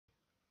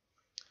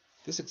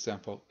This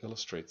example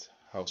illustrates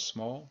how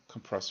small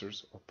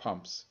compressors or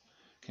pumps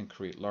can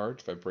create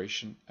large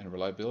vibration and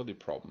reliability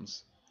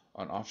problems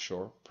on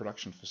offshore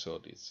production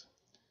facilities.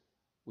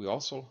 We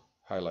also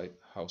highlight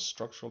how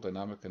structural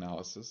dynamic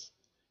analysis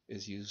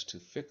is used to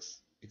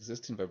fix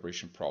existing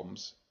vibration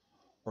problems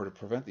or to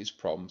prevent these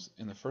problems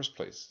in the first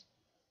place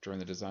during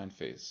the design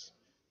phase.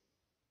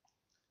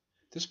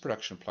 This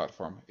production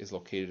platform is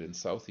located in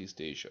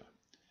Southeast Asia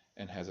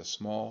and has a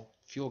small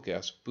fuel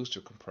gas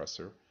booster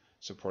compressor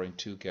supporting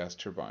two gas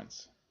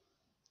turbines.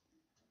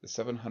 The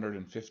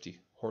 750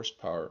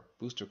 horsepower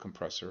booster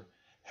compressor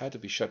had to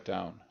be shut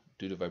down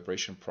due to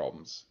vibration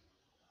problems,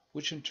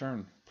 which in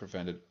turn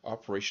prevented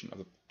operation of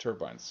the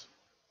turbines.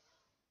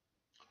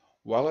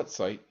 While at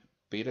site,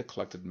 Beta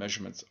collected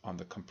measurements on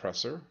the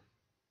compressor,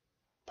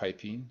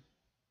 piping,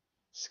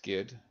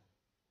 skid,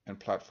 and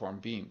platform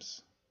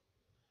beams.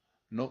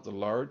 Note the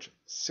large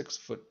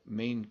 6-foot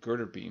main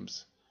girder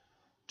beams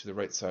to the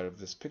right side of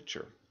this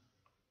picture.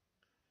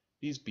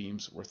 These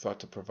beams were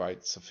thought to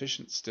provide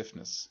sufficient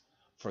stiffness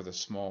for the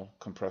small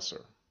compressor.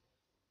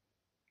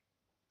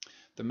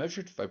 The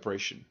measured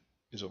vibration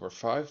is over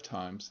 5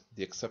 times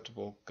the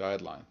acceptable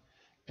guideline,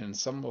 and in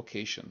some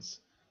locations,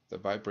 the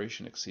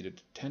vibration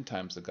exceeded 10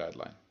 times the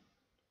guideline.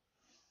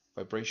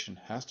 Vibration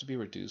has to be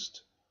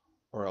reduced,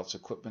 or else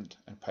equipment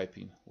and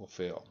piping will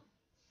fail.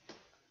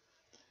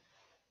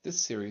 This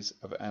series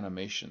of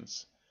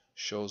animations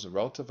shows a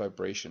relative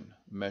vibration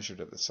measured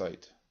at the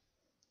site.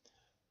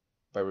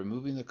 By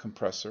removing the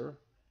compressor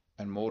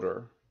and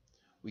motor,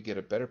 we get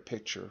a better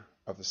picture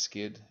of the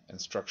skid and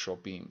structural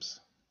beams.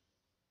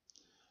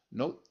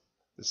 Note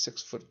the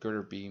 6-foot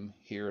girder beam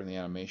here in the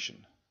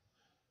animation.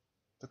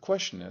 The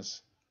question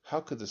is, how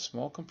could the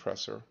small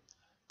compressor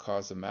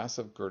cause the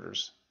massive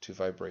girders to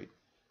vibrate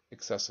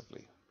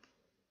excessively?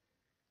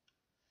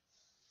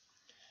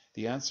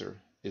 The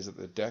answer is that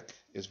the deck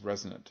is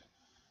resonant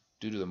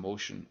due to the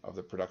motion of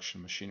the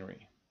production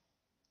machinery.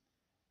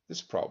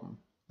 This problem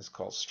is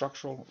called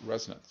structural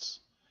resonance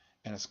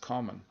and is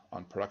common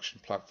on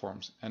production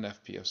platforms and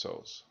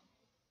FPSOs.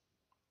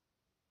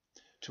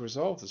 To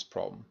resolve this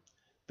problem,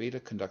 Beta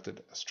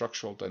conducted a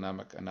structural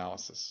dynamic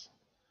analysis.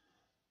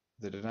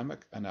 The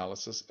dynamic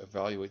analysis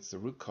evaluates the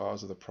root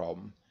cause of the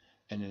problem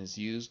and is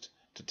used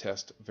to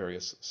test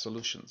various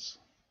solutions.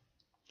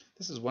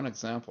 This is one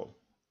example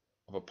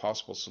of a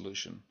possible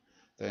solution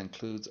that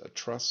includes a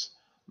truss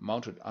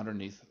mounted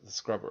underneath the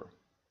scrubber.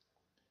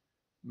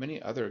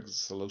 Many other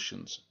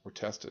solutions were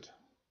tested.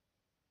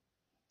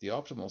 The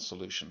optimal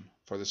solution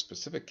for this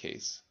specific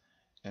case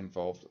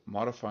involved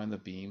modifying the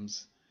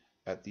beams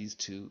at these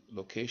two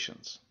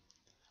locations,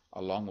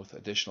 along with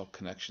additional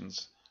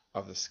connections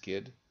of the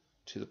skid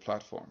to the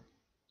platform.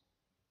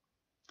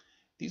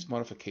 These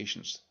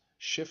modifications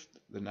shift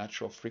the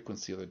natural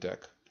frequency of the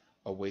deck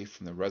away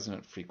from the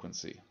resonant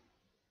frequency.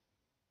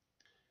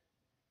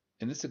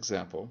 In this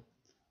example,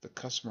 the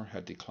customer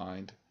had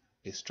declined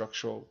a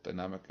structural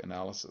dynamic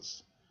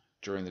analysis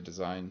during the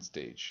design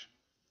stage,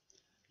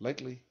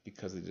 likely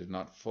because they did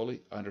not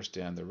fully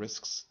understand the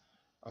risks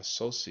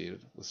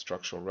associated with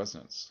structural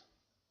resonance.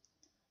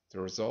 The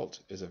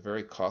result is a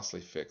very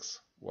costly fix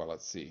while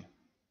at sea.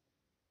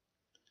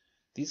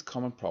 These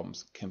common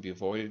problems can be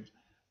avoided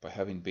by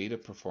having Beta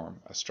perform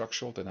a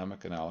structural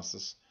dynamic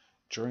analysis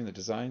during the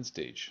design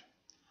stage,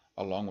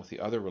 along with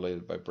the other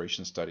related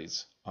vibration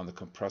studies on the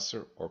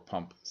compressor or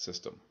pump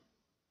system.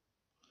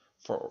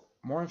 For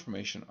more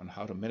information on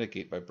how to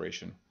mitigate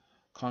vibration,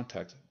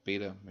 contact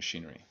Beta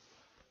Machinery.